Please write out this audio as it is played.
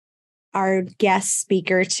our guest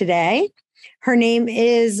speaker today. Her name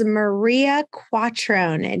is Maria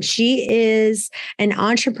Quattrone, and she is an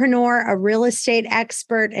entrepreneur, a real estate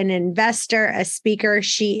expert, an investor, a speaker.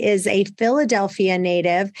 She is a Philadelphia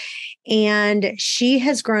native, and she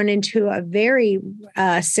has grown into a very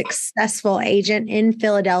successful agent in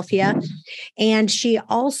Philadelphia. And she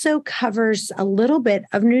also covers a little bit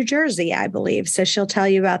of New Jersey, I believe. So she'll tell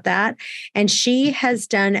you about that. And she has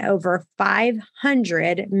done over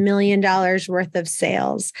 $500 million worth of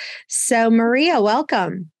sales. So Maria,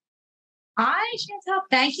 welcome. Hi, Chantel.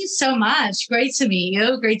 Thank you so much. Great to meet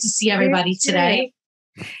you. Great to see everybody today.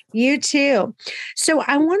 You too. So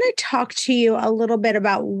I want to talk to you a little bit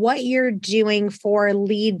about what you're doing for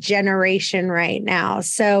lead generation right now.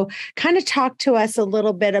 So kind of talk to us a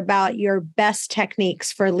little bit about your best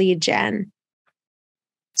techniques for lead gen.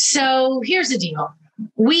 So here's the deal.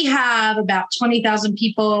 We have about 20,000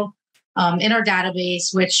 people in our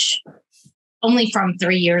database, which only from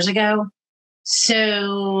 3 years ago.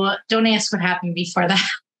 So don't ask what happened before that.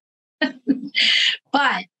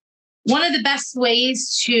 But one of the best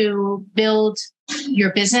ways to build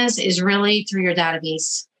your business is really through your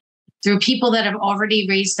database, through people that have already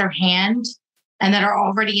raised their hand and that are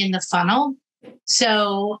already in the funnel.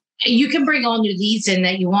 So you can bring all new leads in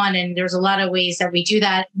that you want. And there's a lot of ways that we do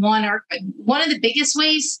that. One of the biggest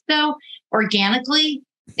ways, though, organically,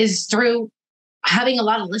 is through having a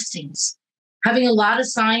lot of listings, having a lot of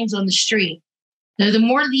signs on the street. The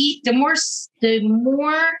more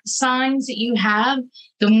signs that you have,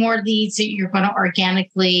 the more leads that you're going to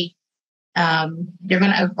organically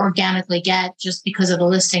get just because of the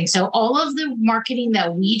listing. So all of the marketing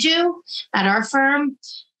that we do at our firm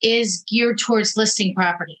is geared towards listing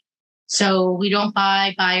property. So we don't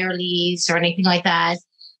buy buyer leads or anything like that.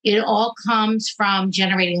 It all comes from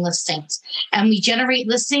generating listings. And we generate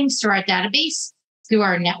listings through our database, through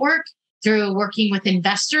our network, through working with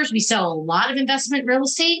investors. We sell a lot of investment real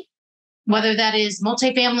estate, whether that is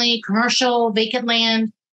multifamily, commercial, vacant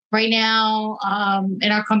land. Right now,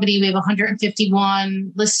 in our company, we have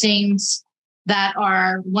 151 listings that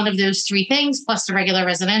are one of those three things, plus the regular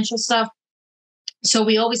residential stuff. So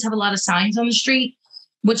we always have a lot of signs on the street,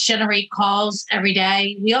 which generate calls every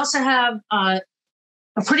day. We also have a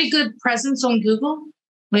pretty good presence on Google.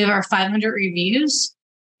 We have our 500 reviews.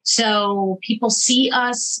 So people see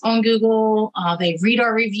us on Google, they read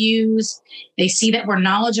our reviews, they see that we're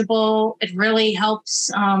knowledgeable. It really helps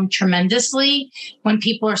tremendously when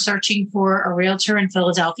people are searching for a realtor in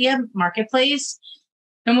Philadelphia marketplace.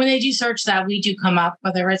 And when they do search that, we do come up,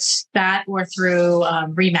 whether it's that or through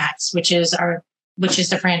Remax, which is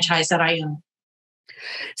the franchise that I own.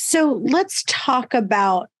 So let's talk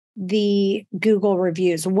about the Google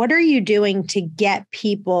reviews. What are you doing to get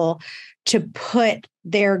people to put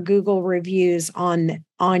their Google reviews on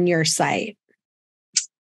your site?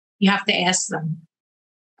 You have to ask them.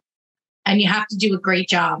 And you have to do a great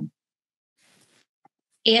job.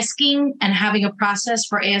 Asking and having a process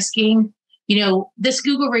for asking. This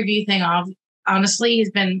Google review thing honestly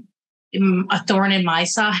has been a thorn in my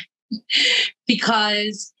side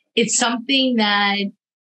because it's something that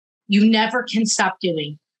you never can stop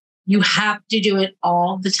doing. You have to do it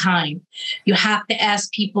all the time. You have to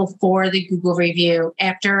ask people for the Google review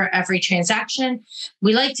after every transaction.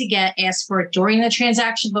 We like to get asked for it during the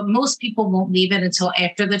transaction, but most people won't leave it until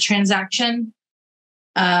after the transaction.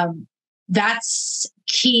 That's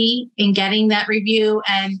key in getting that review.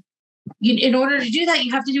 And in order to do that,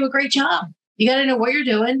 you have to do a great job. You got to know what you're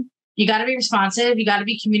doing. You got to be responsive. You got to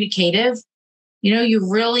be communicative.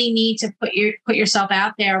 You really need to put yourself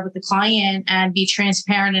out there with the client and be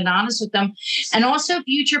transparent and honest with them. And also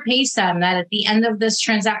future pace them that at the end of this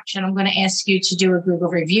transaction, I'm going to ask you to do a Google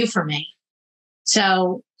review for me.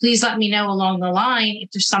 So please let me know along the line if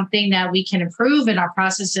there's something that we can improve in our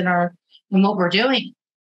process in what we're doing.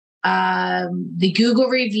 The Google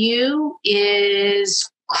review is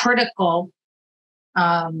critical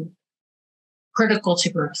to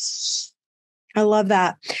growth. I love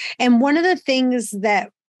that. And one of the things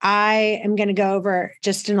that I am going to go over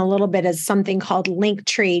just in a little bit is something called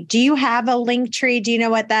Linktree. Do you have a Linktree? Do you know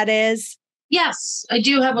what that is? Yes, I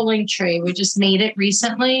do have a Linktree. We just made it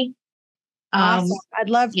recently. Awesome. I'd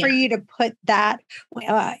love for you to put that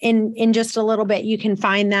in just a little bit. You can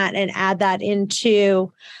find that and add that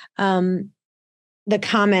into the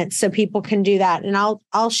comments so people can do that. And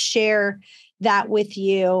I'll share that with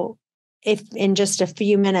you if in just a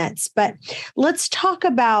few minutes. But let's talk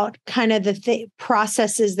about kind of the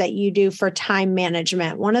processes that you do for time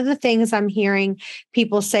management. One of the things I'm hearing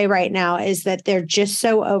people say right now is that they're just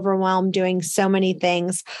so overwhelmed doing so many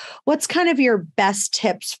things. What's kind of your best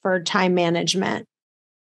tips for time management?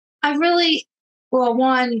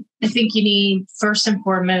 One, I think you need, first and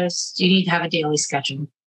foremost, you need to have a daily schedule.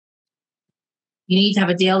 You need to have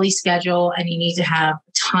a daily schedule and you need to have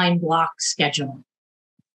a time block schedule.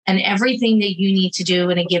 And everything that you need to do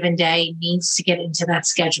in a given day needs to get into that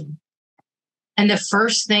schedule. And the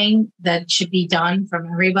first thing that should be done from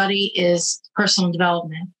everybody is personal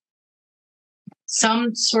development.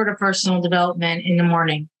 Some sort of personal development in the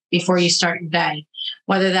morning before you start your day,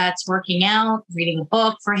 whether that's working out, reading a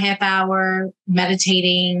book for a half hour,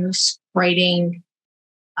 meditating, writing,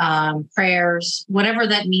 prayers, whatever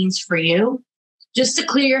that means for you, just to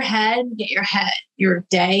clear your head, get your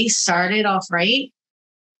day started off right.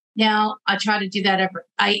 Now, I attempt to do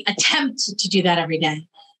that every day.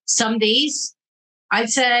 Some days, I'd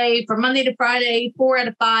say from Monday to Friday, 4 out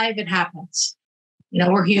of 5, it happens.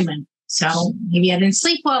 We're human. So maybe I didn't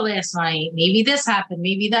sleep well last night. Maybe this happened.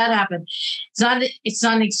 Maybe that happened. It's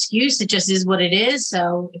not an excuse. It just is what it is.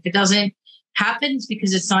 So if it doesn't happen, it's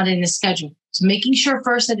because it's not in the schedule. So making sure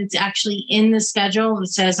first that it's actually in the schedule. It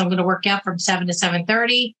says I'm going to work out from 7 to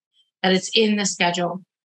 7:30, that it's in the schedule.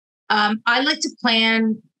 I like to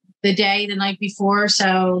plan the day the night before.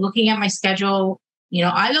 So looking at my schedule,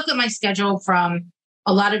 I look at my schedule from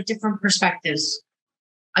a lot of different perspectives.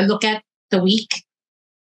 I look at the week,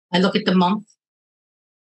 I look at the month,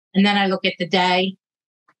 and then I look at the day,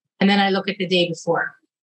 and then I look at the day before.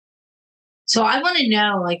 So I want to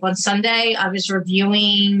know, like on Sunday, I was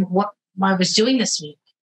reviewing what I was doing this week.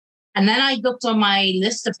 And then I looked on my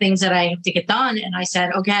list of things that I have to get done. And I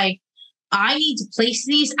said, okay, I need to place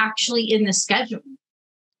these actually in the schedule.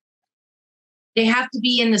 They have to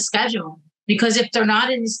be in the schedule because if they're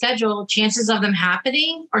not in the schedule, chances of them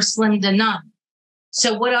happening are slim to none.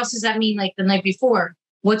 So what else does that mean? Like the night before,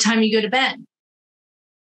 what time you go to bed,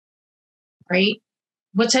 right?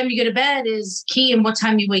 What time you go to bed is key in what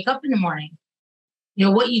time you wake up in the morning.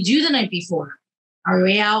 What you do the night before. Are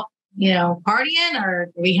we out, partying, or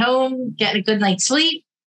are we home getting a good night's sleep?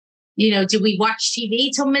 Did we watch TV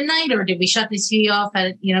till midnight, or did we shut the TV off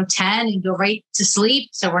at, 10 and go right to sleep?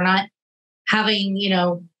 So we're not having,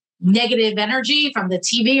 negative energy from the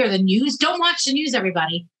TV or the news. Don't watch the news,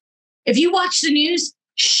 everybody. If you watch the news,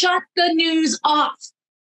 shut the news off.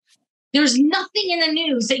 There's nothing in the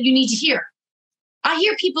news that you need to hear. I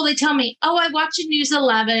hear people, they tell me, oh, I watch the news at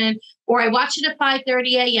 11 or I watch it at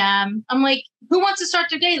 5:30 a.m. I'm like, who wants to start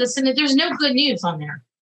their day? Listen, there's no good news on there.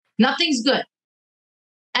 Nothing's good.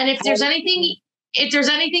 And if there's anything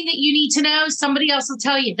that you need to know, somebody else will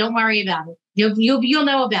tell you. Don't worry about it. You'll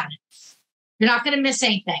know about it. You're not going to miss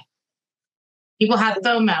anything. People have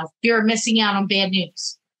FOMO, fear of missing out on bad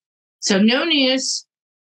news. So no news.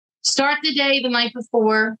 Start the day the night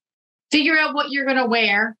before. Figure out what you're going to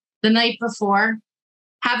wear the night before.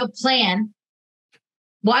 Have a plan.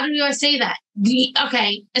 Why do I say that?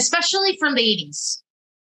 Especially for ladies.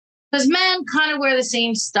 Because men kind of wear the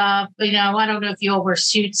same stuff. I don't know if you all wear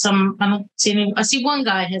suits. I see one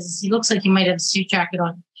guy he looks like he might have a suit jacket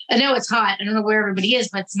on. I know it's hot. I don't know where everybody is,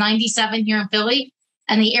 but it's 97 here in Philly.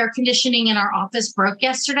 And the air conditioning in our office broke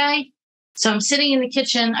yesterday. So I'm sitting in the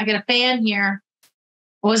kitchen. I got a fan here.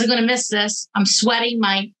 I wasn't going to miss this. I'm sweating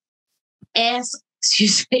my ass,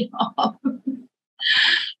 off. And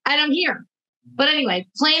I'm here. But anyway,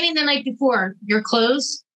 planning the night before, your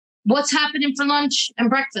clothes, what's happening for lunch and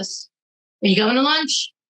breakfast? Are you going to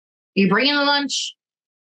lunch? Are you bringing the lunch?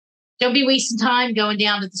 Don't be wasting time going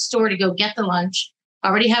down to the store to go get the lunch.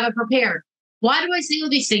 Already have it prepared. Why do I say all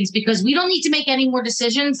these things? Because we don't need to make any more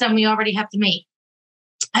decisions than we already have to make.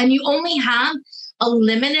 And you only have a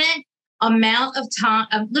limited amount of time,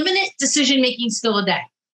 a limited decision-making skill a day.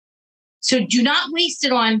 So do not waste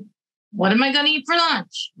it on, what am I going to eat for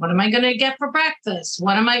lunch? What am I going to get for breakfast?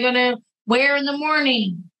 What am I going to wear in the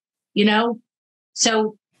morning?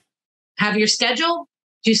 So have your schedule,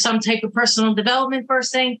 do some type of personal development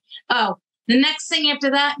first thing. Oh, the next thing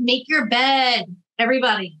after that, make your bed.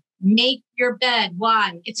 Everybody, make your bed.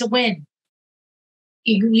 Why? It's a win.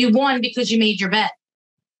 You won because you made your bed.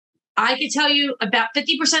 I could tell you about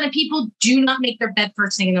 50% of people do not make their bed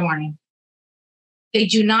first thing in the morning. They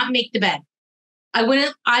do not make the bed.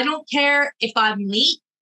 I don't care if I'm late,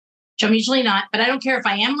 which I'm usually not, but I don't care if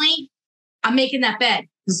I am late. I'm making that bed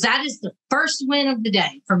because that is the first win of the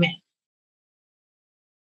day for me.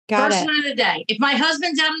 First win of the day. If my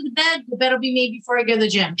husband's out of the bed will be made before I go to the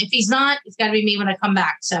gym. If he's not, it's got to be me when I come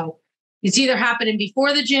back. So it's either happening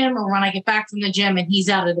before the gym or when I get back from the gym and he's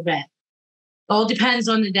out of the bed. All depends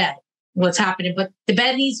on the day, what's happening. But the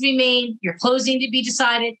bed needs to be made. Your clothes need to be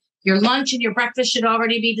decided. Your lunch and your breakfast should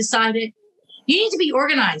already be decided. You need to be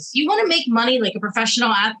organized. You want to make money like a professional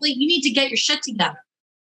athlete, you need to get your shit together.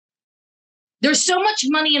 There's so much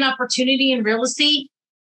money and opportunity in real estate.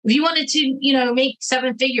 If you wanted to, make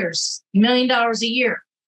 7 figures, $1 million a year,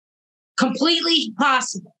 completely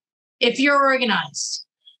possible. If you're organized,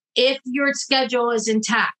 if your schedule is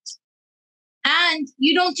intact, and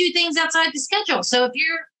you don't do things outside the schedule. So if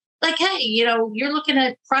you're like, hey, you're looking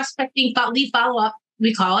at prospecting, lead follow-up,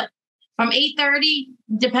 we call it, from 8:30,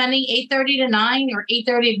 depending, 8:30 to 9 or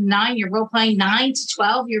 8:30 to 9, you're role playing 9 to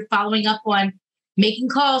 12. You're following up on making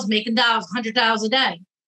calls, making dials, 100 dials a day.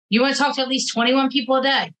 You want to talk to at least 21 people a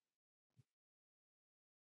day.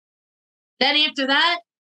 Then after that,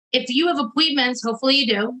 if you have appointments, hopefully you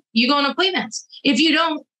do, you go on appointments. If you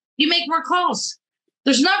don't, you make more calls.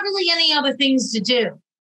 There's not really any other things to do.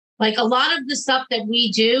 Like a lot of the stuff that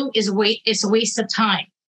we do is a waste of time.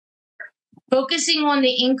 Focusing on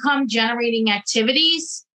the income generating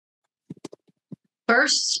activities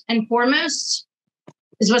first and foremost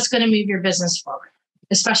is what's going to move your business forward,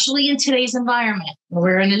 especially in today's environment where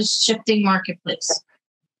we're in a shifting marketplace.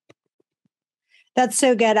 That's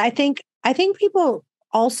so good. I think people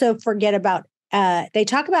also forget about, they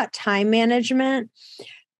talk about time management,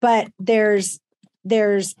 but there's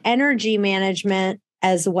energy management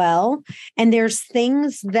as well. And there's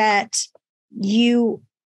things that you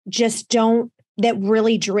just don't, that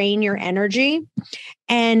really drain your energy.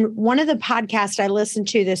 And one of the podcasts I listened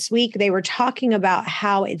to this week, they were talking about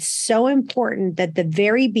how it's so important that the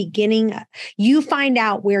very beginning, you find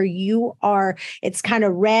out where you are. It's kind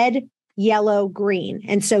of red, yellow, green.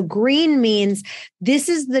 And so green means this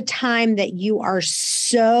is the time that you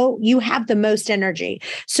have the most energy.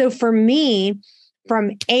 So for me,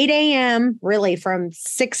 from 8 a.m., really from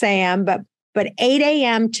 6 a.m., but 8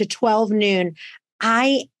 a.m. to 12 noon,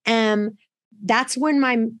 that's when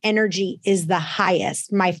my energy is the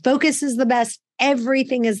highest. My focus is the best.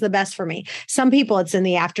 Everything is the best for me. Some people, it's in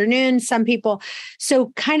the afternoon, some people.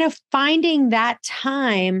 So kind of finding that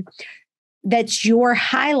time that's your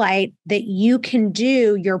highlight that you can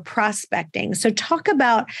do your prospecting. So talk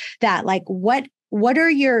about that. Like what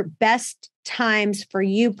are your best times for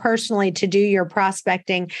you personally to do your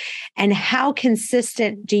prospecting, and how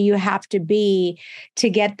consistent do you have to be to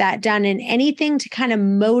get that done, and anything to kind of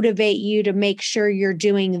motivate you to make sure you're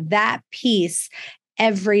doing that piece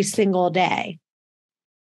every single day?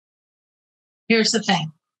 Here's the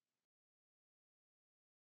thing.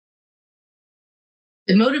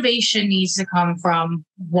 The motivation needs to come from,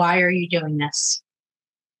 why are you doing this?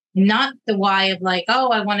 Not the why of like, oh,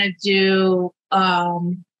 I want to do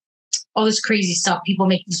all this crazy stuff. People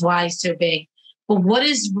make these whys so big. But why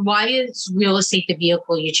is real estate the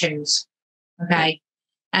vehicle you chose? Okay.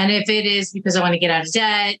 And if it is because I want to get out of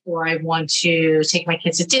debt, or I want to take my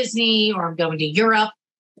kids to Disney, or I'm going to Europe,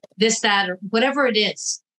 this, that, or whatever it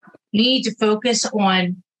is, you need to focus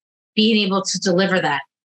on being able to deliver that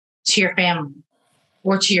to your family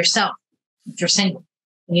or to yourself. If you're single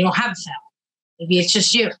and you don't have a family, maybe it's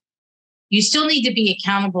just you. You still need to be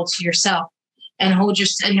accountable to yourself and hold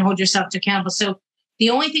yourself to accountable. So the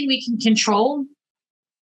only thing we can control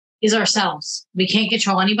is ourselves. We can't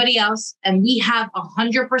control anybody else. And we have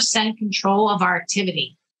 100% control of our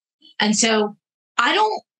activity. And so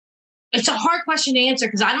it's a hard question to answer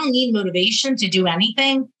because I don't need motivation to do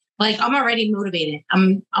anything. Like, I'm already motivated.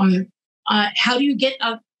 How do you get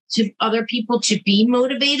up to other people to be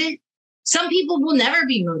motivated? Some people will never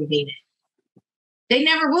be motivated. They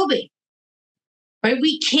never will be. Right?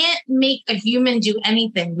 We can't make a human do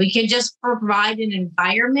anything. We can just provide an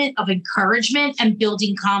environment of encouragement and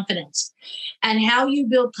building confidence. And how you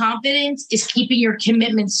build confidence is keeping your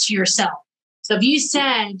commitments to yourself. So if you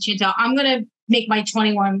said, Chantal, I'm going to make my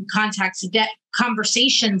 21 contacts a day,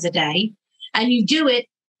 conversations a day, and you do it,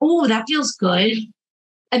 oh, that feels good.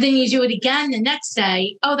 And then you do it again the next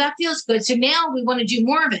day, oh, that feels good. So now we want to do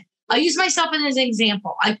more of it. I'll use myself as an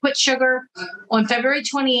example. I quit sugar on February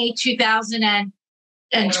 28, 2022.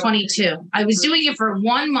 I was doing it for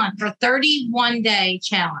 1 month, for 31-day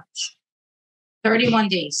challenge, 31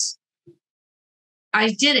 days.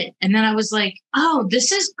 I did it. And then I was like, oh,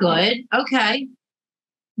 this is good. Okay.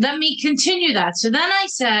 Let me continue that. So then I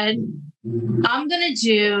said, I'm going to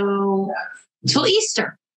do till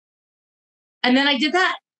Easter. And then I did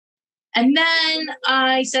that. And then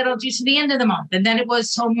I said, I'll do to the end of the month. And then it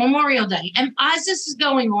was till Memorial Day. And as this is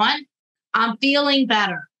going on, I'm feeling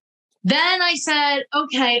better. Then I said,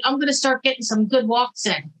 okay, I'm going to start getting some good walks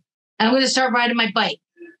in. And I'm going to start riding my bike.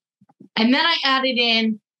 And then I added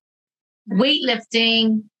in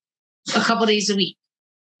weightlifting a couple days a week.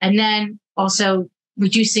 And then also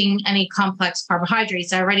reducing any complex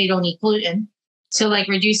carbohydrates. I already don't eat gluten. So like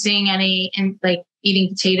reducing any, and like eating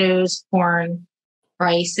potatoes, corn,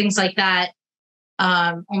 rice, things like that.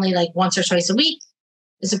 only like once or twice a week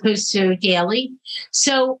as opposed to daily.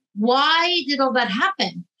 So why did all that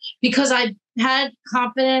happen? Because I had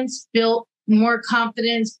confidence, built more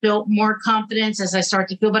confidence as I start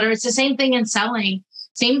to feel better. It's the same thing in selling,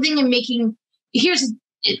 same thing in making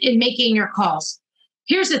your calls.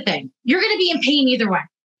 Here's the thing. You're going to be in pain either way.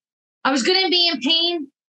 I was going to be in pain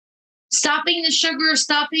stopping the sugar,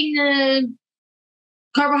 stopping the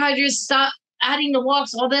carbohydrates, stop adding the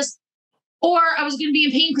walks, all this. Or I was going to be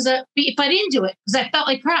in pain if I didn't do it, because I felt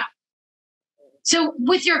like crap. So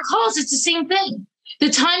with your calls, it's the same thing. The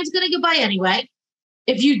time's going to go by anyway.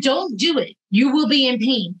 If you don't do it, you will be in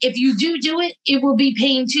pain. If you do it, it will be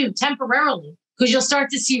pain too, temporarily, because you'll start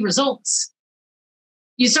to see results.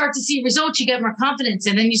 You start to see results, you get more confidence,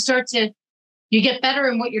 and then you get better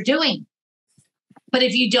in what you're doing. But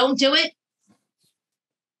if you don't do it,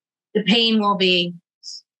 the pain will be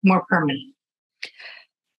more permanent.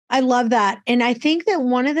 I love that. And I think that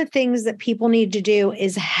one of the things that people need to do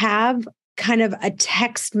is have kind of a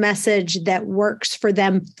text message that works for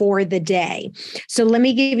them for the day. So let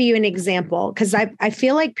me give you an example, because I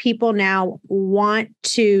feel like people now want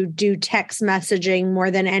to do text messaging more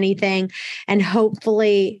than anything. And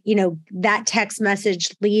hopefully, that text message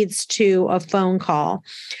leads to a phone call.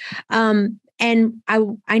 And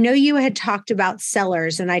I know you had talked about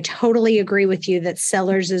sellers, and I totally agree with you that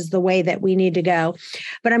sellers is the way that we need to go.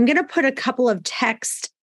 But I'm going to put a couple of texts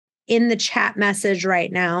in the chat message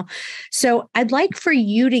right now. So I'd like for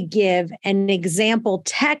you to give an example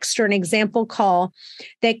text or an example call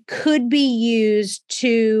that could be used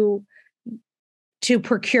to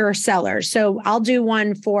procure sellers. So I'll do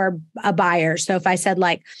one for a buyer. So if I said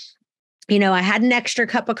I had an extra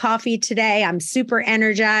cup of coffee today. I'm super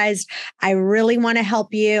energized. I really want to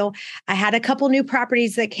help you. I had a couple new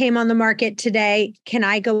properties that came on the market today. Can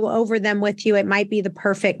I go over them with you? It might be the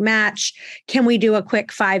perfect match. Can we do a quick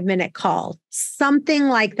 5-minute call? Something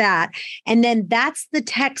like that. And then that's the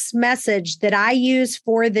text message that I use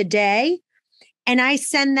for the day. And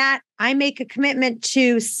I make a commitment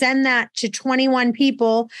to send that to 21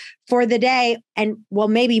 people for the day, and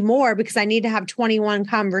maybe more, because I need to have 21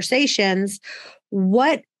 conversations.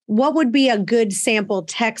 What would be a good sample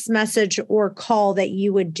text message or call that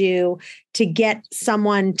you would do to get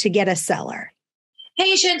someone to get a seller?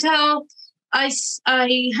 Hey, Chantel, I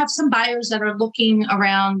have some buyers that are looking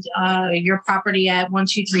around your property at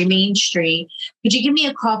 123 Main Street. Could you give me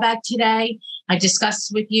a call back today? I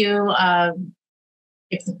discussed with you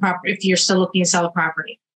if you're still looking to sell a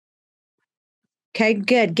property. Okay,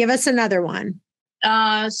 good. Give us another one.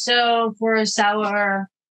 So for a seller,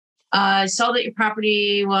 I saw that your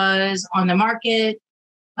property was on the market.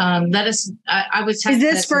 I would text. Is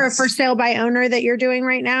this for a for sale by owner that you're doing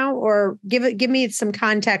right now, or give me some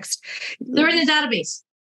context? They're in the database.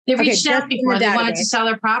 They reached out before. They wanted to sell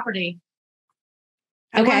their property.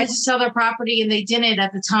 They wanted to sell their property, and they didn't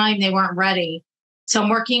at the time. They weren't ready. So I'm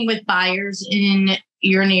working with buyers in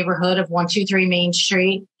your neighborhood of 123 Main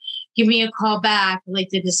Street. Give me a call back. I'd like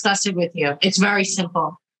to discuss it with you. It's very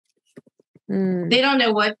simple. They don't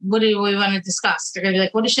know what do we want to discuss. They're going to be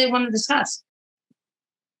like, what does she want to discuss?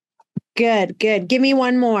 Good. Give me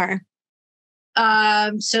one more.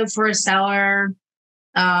 So for a seller,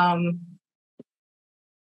 hey,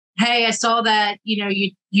 I saw that,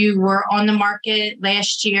 you were on the market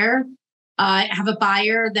last year. I have a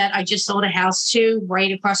buyer that I just sold a house to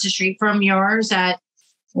right across the street from yours at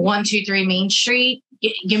 123 Main Street.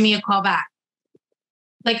 Give me a call back.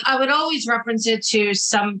 I would always reference it to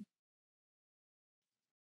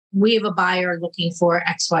we have a buyer looking for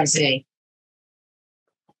XYZ.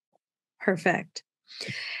 Perfect.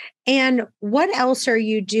 And what else are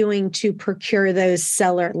you doing to procure those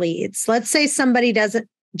seller leads? Let's say somebody doesn't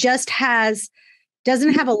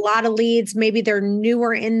have a lot of leads. Maybe they're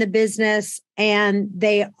newer in the business and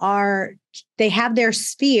they have their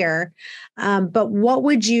sphere. But what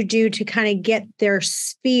would you do to kind of get their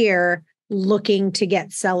sphere looking to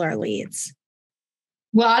get seller leads?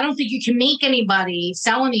 Well, I don't think you can make anybody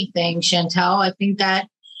sell anything, Chantel. I think that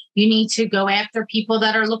you need to go after people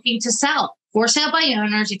that are looking to sell. For sale by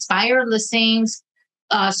owners, expired listings,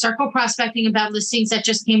 circle prospecting about listings that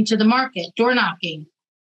just came to the market, door knocking.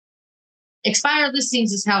 Expired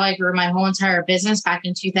listings is how I grew my whole entire business back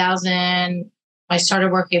in 2000. I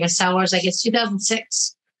started working with sellers,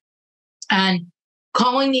 2006. And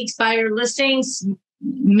calling the expired listings,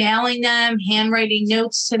 mailing them, handwriting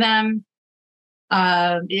notes to them.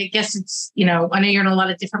 I guess it's, I know you're in a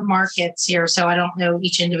lot of different markets here, so I don't know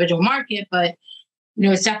each individual market, but,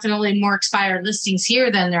 it's definitely more expired listings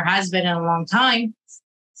here than there has been in a long time.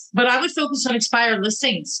 But I would focus on expired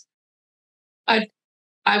listings.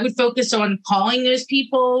 I would focus on calling those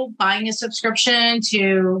people, buying a subscription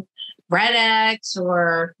to Red X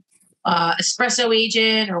or Espresso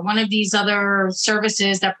Agent or one of these other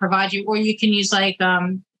services that provide you, or you can use like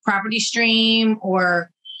Property Stream,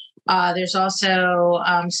 or there's also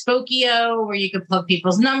Spokio where you can plug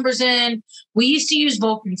people's numbers in. We used to use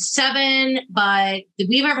Vulcan 7, but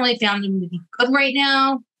we haven't really found them to be good right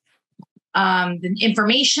now. The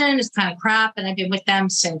information is kind of crap, and I've been with them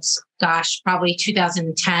since, probably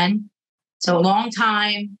 2010. So a long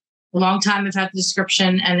time I've had the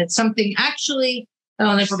description, and it's something actually I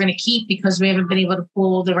don't know if we're going to keep because we haven't been able to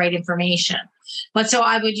pull the right information. But so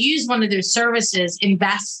I would use one of those services,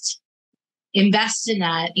 invest in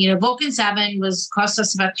that. Vulcan 7 cost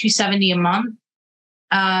us about $270 a month.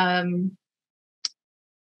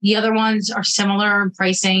 The other ones are similar in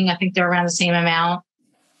pricing. I think they're around the same amount.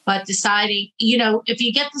 But deciding, if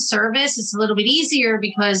you get the service, it's a little bit easier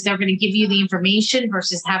because they're going to give you the information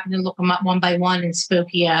versus having to look them up one by one in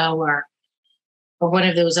Spokio or one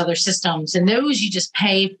of those other systems. And those you just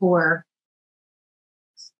pay for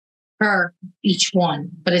each one,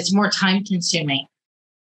 but it's more time consuming.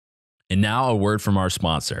 And now a word from our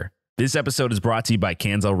sponsor. This episode is brought to you by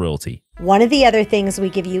Kanzel Realty. One of the other things we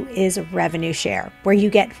give you is revenue share, where you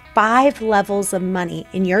get 5 levels of money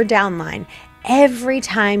in your downline every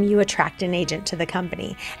time you attract an agent to the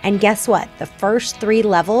company. And guess what? The first 3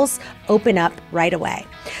 levels open up right away.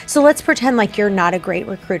 So let's pretend like you're not a great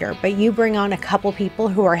recruiter, but you bring on a couple people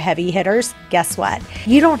who are heavy hitters. Guess what?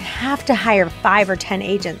 You don't have to hire 5 or 10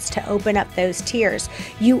 agents to open up those tiers.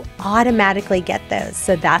 You automatically get those.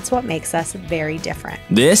 So that's what makes us very different.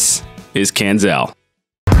 This is Kanzel.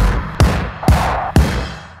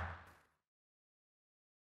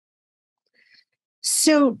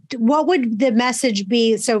 So what would the message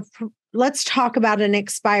be? So let's talk about an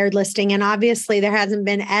expired listing. And obviously there hasn't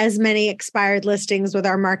been as many expired listings with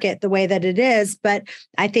our market the way that it is, but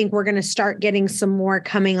I think we're going to start getting some more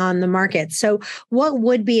coming on the market. So what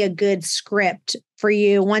would be a good script for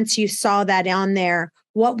you once you saw that on there?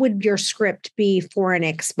 What would your script be for an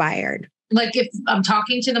expired? Like if I'm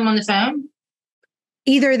talking to them on the phone?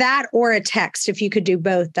 Either that or a text. If you could do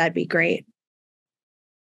both, that'd be great.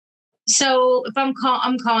 So if I'm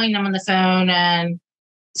calling them on the phone, and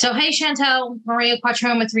so, hey, Chantel, Maria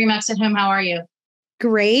Quattrone with Remax at Home. How are you?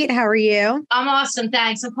 Great. How are you? I'm awesome.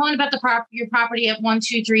 Thanks. I'm calling about your property at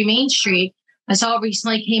 123 Main Street. I saw it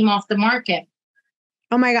recently came off the market.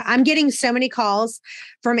 Oh my God. I'm getting so many calls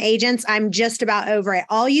from agents. I'm just about over it.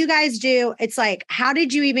 All you guys do, it's like, how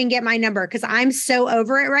did you even get my number? Because I'm so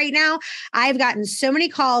over it right now. I've gotten so many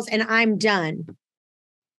calls and I'm done.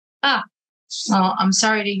 Well, I'm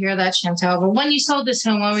sorry to hear that, Chantel. But when you sold this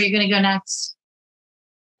home, where were you going to go next?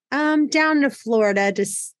 Down to Florida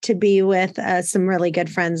to be with some really good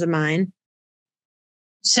friends of mine.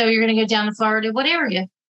 So you're going to go down to Florida. What area?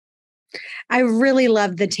 I really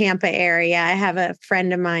love the Tampa area. I have a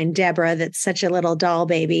friend of mine, Deborah, that's such a little doll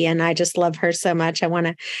baby, and I just love her so much. I want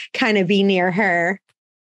to kind of be near her.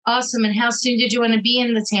 Awesome. And how soon did you want to be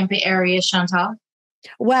in the Tampa area, Chantal?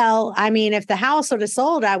 Well, I mean, if the house would have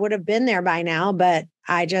sold, I would have been there by now, but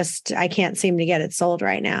I can't seem to get it sold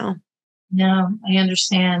right now. No, I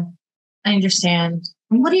understand. And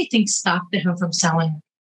what do you think stopped him from selling?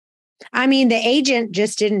 I mean, the agent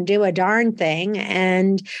just didn't do a darn thing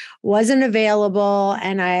and wasn't available.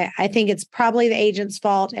 And I think it's probably the agent's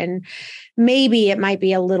fault. And maybe it might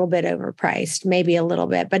be a little bit overpriced, maybe a little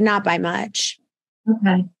bit, but not by much.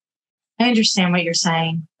 Okay. I understand what you're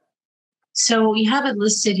saying. So you have it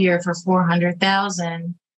listed here for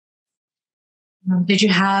 $400,000. Did you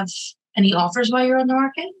have any offers while you were on the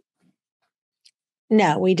market?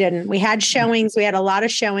 No, we didn't. We had showings. We had a lot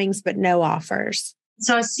of showings, but no offers.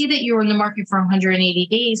 So I see that you were in the market for 180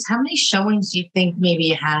 days. How many showings do you think maybe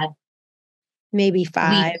you had? Maybe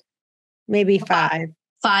 5. Maybe 5.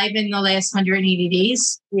 5 in the last 180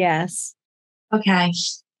 days? Yes. Okay.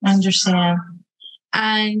 I understand.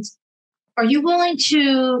 And are you willing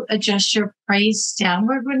to adjust your price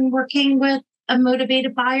downward when working with a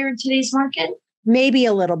motivated buyer in today's market? Maybe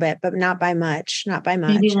a little bit, but not by much. Not by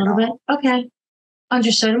much. Maybe a little bit. Okay.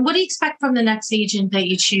 Understood. And what do you expect from the next agent that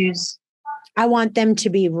you choose? I want them to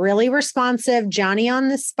be really responsive, Johnny on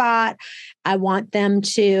the spot. I want them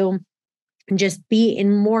to just be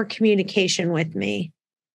in more communication with me.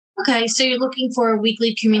 Okay. So you're looking for a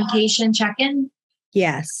weekly communication check-in?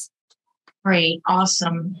 Yes. Great.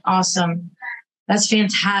 Awesome. That's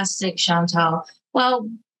fantastic, Chantal. Well,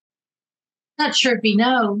 not sure if you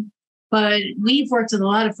know, but we've worked with a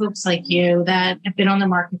lot of folks like you that have been on the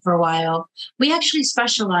market for a while. We actually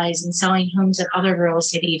specialize in selling homes that other real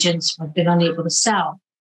estate agents have been unable to sell.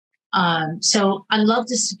 So I'd love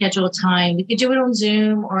to schedule a time. We could do it on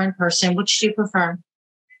Zoom or in person. Which do you prefer?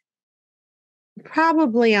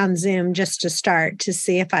 Probably on Zoom just to start to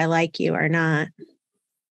see if I like you or not.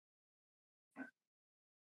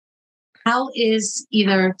 How is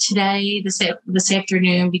either today, this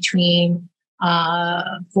afternoon between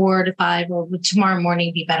 4 to 5, or would tomorrow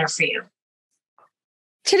morning be better for you?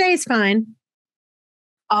 Today's fine.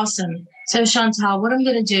 Awesome. So Chantal, what I'm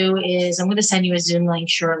going to do is I'm going to send you a Zoom link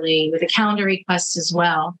shortly with a calendar request as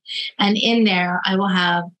well. And in there, I will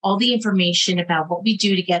have all the information about what we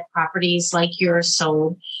do to get properties like yours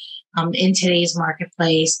sold in today's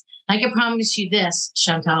marketplace. I can promise you this,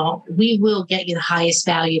 Chantal, we will get you the highest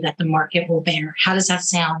value that the market will bear. How does that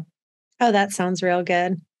sound? Oh, that sounds real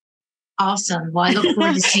good. Awesome. Well, I look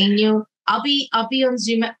forward to seeing you. I'll be on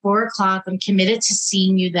Zoom at 4:00. I'm committed to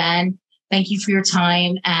seeing you then. Thank you for your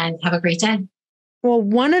time and have a great day. Well,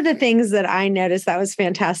 one of the things that I noticed that was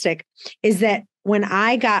fantastic is that when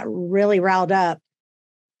I got really riled up,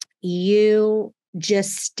 you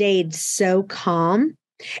just stayed so calm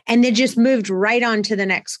and then just moved right on to the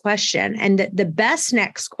next question. And the best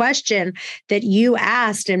next question that you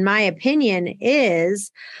asked, in my opinion, is,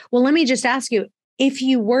 well, let me just ask you, if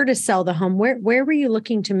you were to sell the home, where were you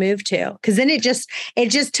looking to move to? Because then it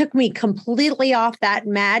just took me completely off that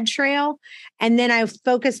mad trail. And then I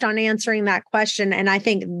focused on answering that question. And I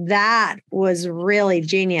think that was really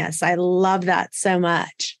genius. I love that so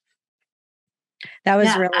much. That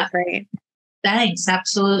was really great. Thanks.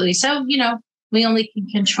 Absolutely. So, we only can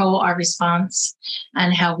control our response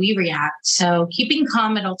and how we react. So keeping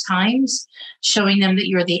calm at all times, showing them that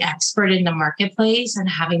you're the expert in the marketplace and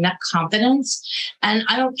having that confidence. And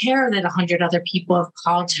I don't care that 100 other people have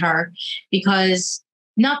called her, because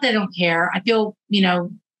not that I don't care. I feel,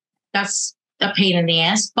 that's a pain in the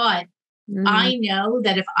ass, but I know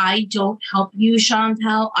that if I don't help you,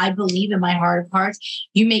 Chantal, I believe in my heart of hearts,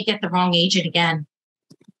 you may get the wrong agent again.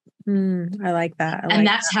 I like that. And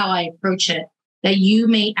that's how I approach it, that you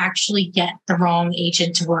may actually get the wrong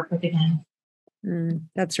agent to work with again.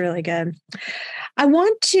 That's really good. I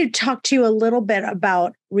want to talk to you a little bit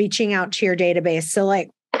about reaching out to your database. So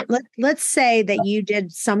let's say that you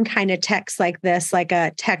did some kind of text like this, like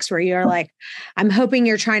a text where you're like, I'm hoping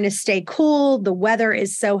you're trying to stay cool. The weather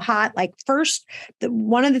is so hot. Like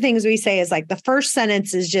one of the things we say is like the first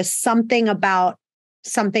sentence is just something about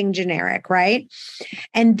something generic, right?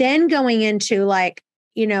 And then going into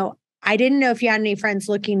I didn't know if you had any friends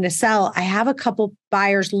looking to sell. I have a couple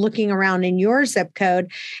buyers looking around in your zip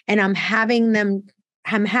code, and I'm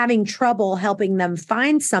having trouble helping them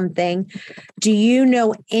find something. Do you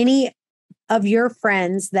know any of your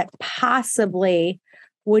friends that possibly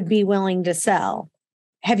would be willing to sell?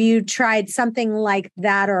 Have you tried something like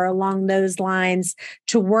that or along those lines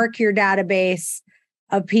to work your database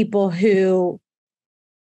of people who,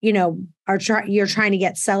 you're trying to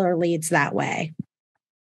get seller leads that way?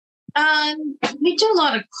 We do a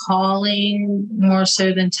lot of calling more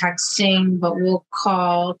so than texting, but we'll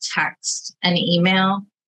call, text, and email.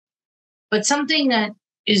 But something that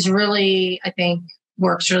is really, I think,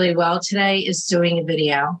 works really well today is doing a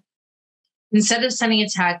video. Instead of sending a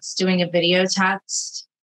text, doing a video text,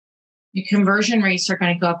 your conversion rates are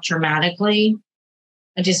going to go up dramatically.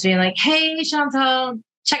 And just being like, hey, Chantal,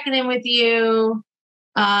 checking in with you.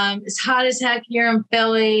 It's hot as heck here in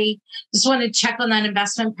Philly. Just wanted to check on that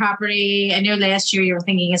investment property. I know last year you were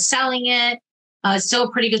thinking of selling it. It's still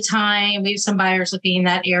a pretty good time. We have some buyers looking in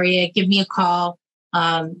that area. Give me a call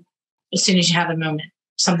as soon as you have a moment.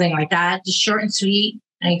 Something like that. Just short and sweet,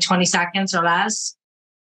 I think 20 seconds or less.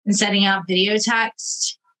 And setting out video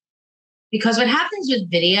text. Because what happens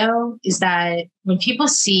with video is that when people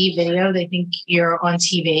see video, they think you're on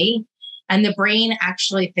TV. And the brain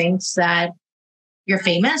actually thinks that you're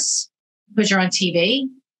famous because you're on TV,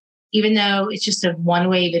 even though it's just a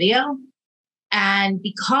one-way video. And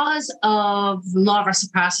because of the law of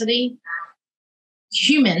reciprocity,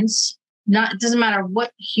 humans, it doesn't matter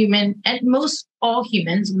what human, and all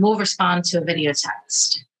humans will respond to a video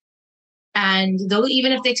text. And though,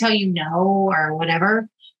 even if they tell you no or whatever,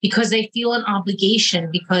 because they feel an obligation,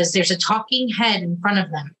 because there's a talking head in front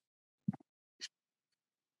of them.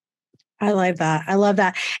 I love that. I love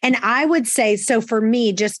that. And I would say, so for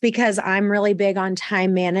me, just because I'm really big on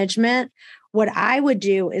time management, what I would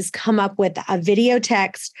do is come up with a video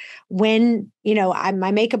text when,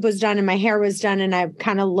 my makeup was done and my hair was done and I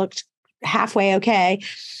kind of looked halfway okay.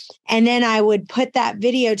 And then I would put that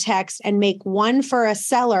video text and make one for a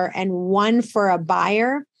seller and one for a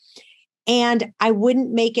buyer. And I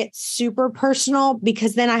wouldn't make it super personal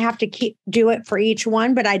because then I have to do it for each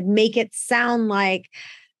one, but I'd make it sound like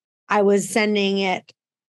I was sending it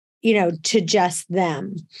to just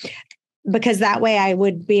them. Because that way I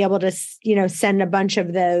would be able to, send a bunch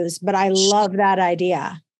of those. But I love that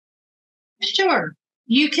idea. Sure.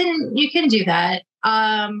 You can do that.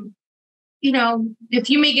 If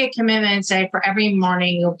you make a commitment and say for every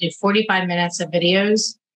morning, you'll do 45 minutes of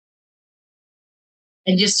videos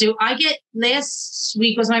and last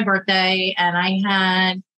week was my birthday and I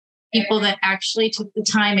had people that actually took the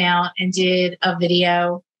time out and did a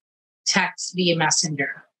video text via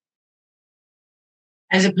Messenger,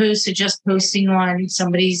 as opposed to just posting on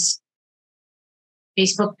somebody's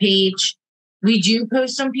Facebook page. We do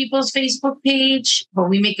post on people's Facebook page, but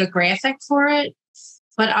we make a graphic for it.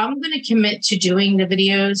 But I'm going to commit to doing the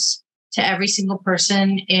videos to every single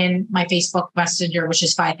person in my Facebook Messenger, which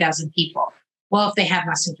is 5,000 people. Well, if they have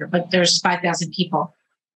Messenger, but there's 5,000 people.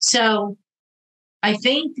 So I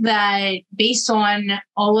think that based on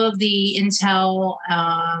all of the intel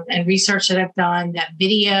and research that I've done, that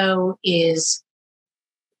video is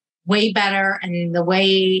way better. And the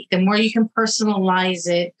more you can personalize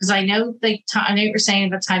it, because I know I know what you're saying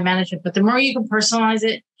about time management, but the more you can personalize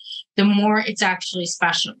it, the more it's actually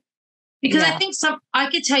special. Because I think I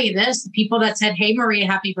could tell you this, the people that said, "Hey, Maria,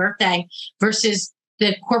 happy birthday," versus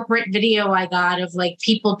the corporate video I got of like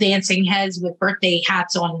people dancing heads with birthday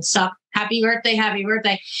hats on and stuff. Happy birthday, happy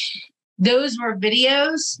birthday. Those were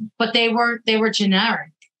videos, but they were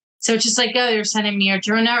generic. So it's just like, oh, they're sending me a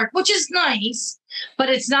generic, which is nice, but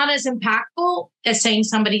it's not as impactful as saying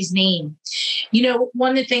somebody's name.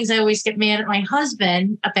 One of the things I always get mad at my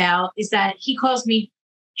husband about is that he calls me,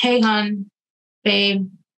 "Hey, hon, babe,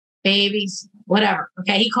 babies," whatever.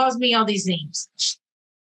 Okay. He calls me all these names.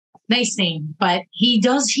 Nice name, but he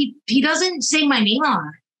doesn't say my name on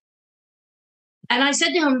it. And I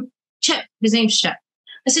said to him, "Chip," his name's Chip.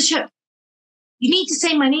 I said, "Chip, you need to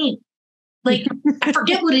say my name. Like, I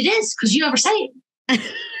forget what it is because you never say it.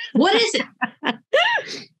 What is it?"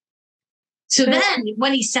 So then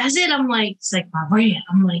when he says it, I'm like, it's like, Maria.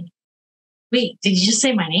 I'm like, wait, did you just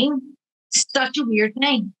say my name? Such a weird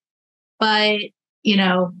thing. But,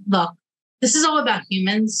 look, this is all about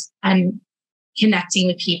humans and connecting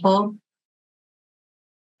with people.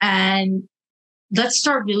 And let's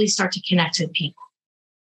start to connect with people.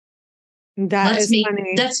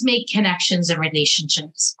 Let's make connections and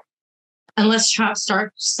relationships. And let's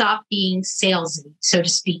stop being salesy, so to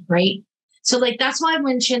speak, right? So that's why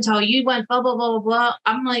when Chantal, you went blah, blah, blah, blah, blah,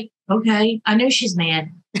 I'm like, okay, I know she's mad.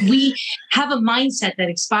 We have a mindset that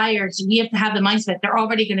expires. We have to have the mindset they're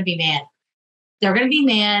already going to be mad. They're going to be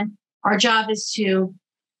mad. Our job is to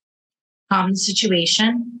calm the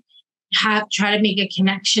situation, try to make a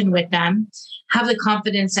connection with them, have the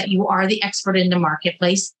confidence that you are the expert in the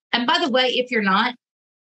marketplace. And by the way, if you're not,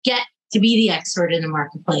 get to be the expert in the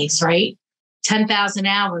marketplace, right? 10,000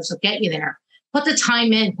 hours will get you there. Put the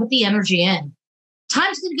time in, put the energy in.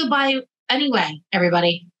 Time's going to go by anyway,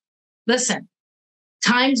 everybody. Listen,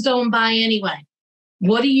 time's going by anyway.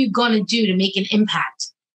 What are you going to do to make an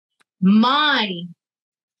impact? My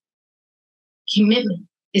commitment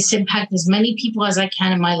is to impact as many people as I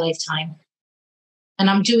can in my lifetime. And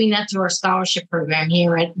I'm doing that through our scholarship program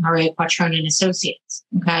here at Maria Quattrone and Associates.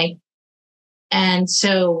 Okay. And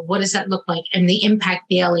so what does that look like? And the impact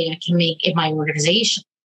daily I can make in my organization.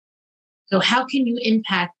 So how can you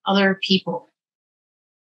impact other people?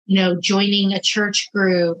 Joining a church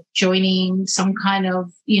group, joining some kind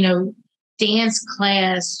of, dance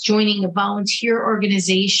class, joining a volunteer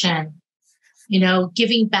organization,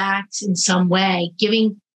 giving back in some way,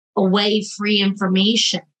 giving away free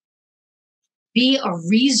information. Be a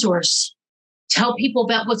resource. Tell people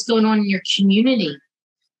about what's going on in your community.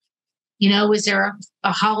 Is there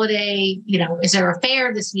a holiday? Is there a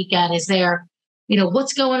fair this weekend? Is there,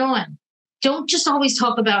 what's going on? Don't just always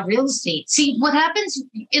talk about real estate. See what happens,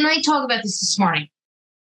 and I talk about this morning.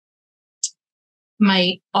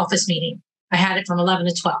 My office meeting, I had it from 11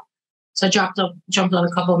 to 12. So I jumped on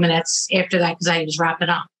a couple of minutes after that because I was wrapping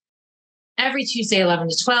up. Every Tuesday, 11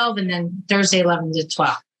 to 12, and then Thursday, 11 to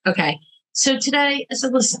 12. Okay. So today I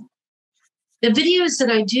said, listen, the videos that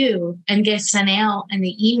I do and get sent out and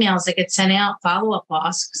the emails that get sent out, follow-up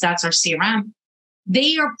boss, because that's our CRM,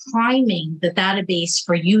 they are priming the database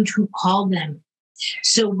for you to call them.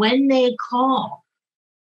 So when they call,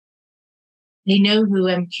 they know who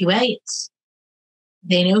MQA is.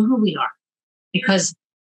 They know who we are because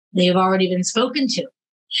they've already been spoken to.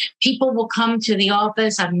 People will come to the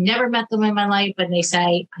office. I've never met them in my life, but they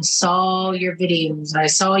say, I saw your videos. I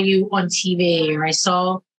saw you on TV, or I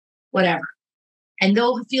saw whatever. And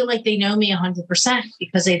they'll feel like they know me 100%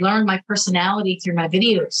 because they learned my personality through my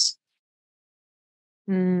videos.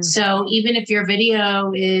 So even if your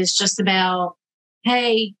video is just about,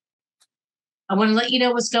 hey, I want to let you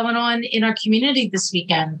know what's going on in our community this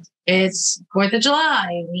weekend. It's 4th of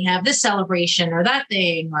July. We have this celebration or that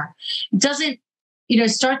thing, or it doesn't,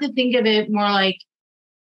 start to think of it more like,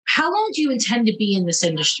 how long do you intend to be in this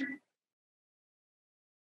industry?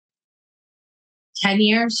 10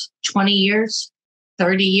 years, 20 years,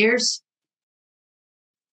 30 years,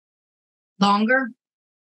 longer?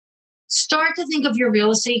 Start to think of your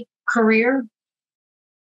real estate career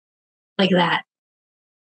like that.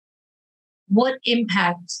 What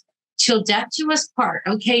impact till death do us part?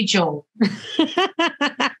 Okay, Joel.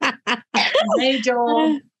 Hey,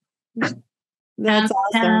 Joel. That's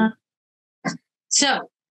awesome. So,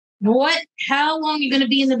 how long are you going to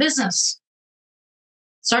be in the business?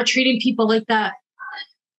 Start treating people like that.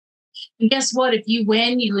 And guess what? If you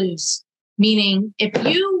win, you lose. Meaning, if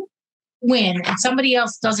you win and somebody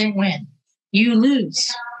else doesn't win, you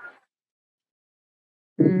lose.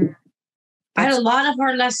 I had a lot of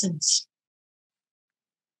hard lessons.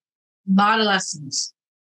 A lot of lessons.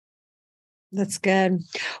 That's good.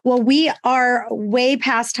 Well, we are way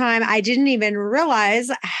past time. I didn't even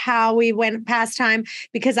realize how we went past time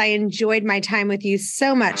because I enjoyed my time with you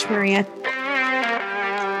so much, Maria.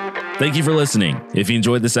 Thank you for listening. If you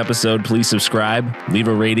enjoyed this episode, please subscribe, leave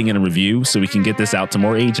a rating and a review so we can get this out to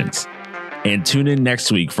more agents. And tune in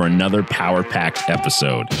next week for another power-packed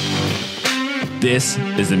episode. This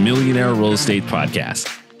is the Millionaire Real Estate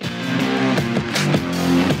Podcast.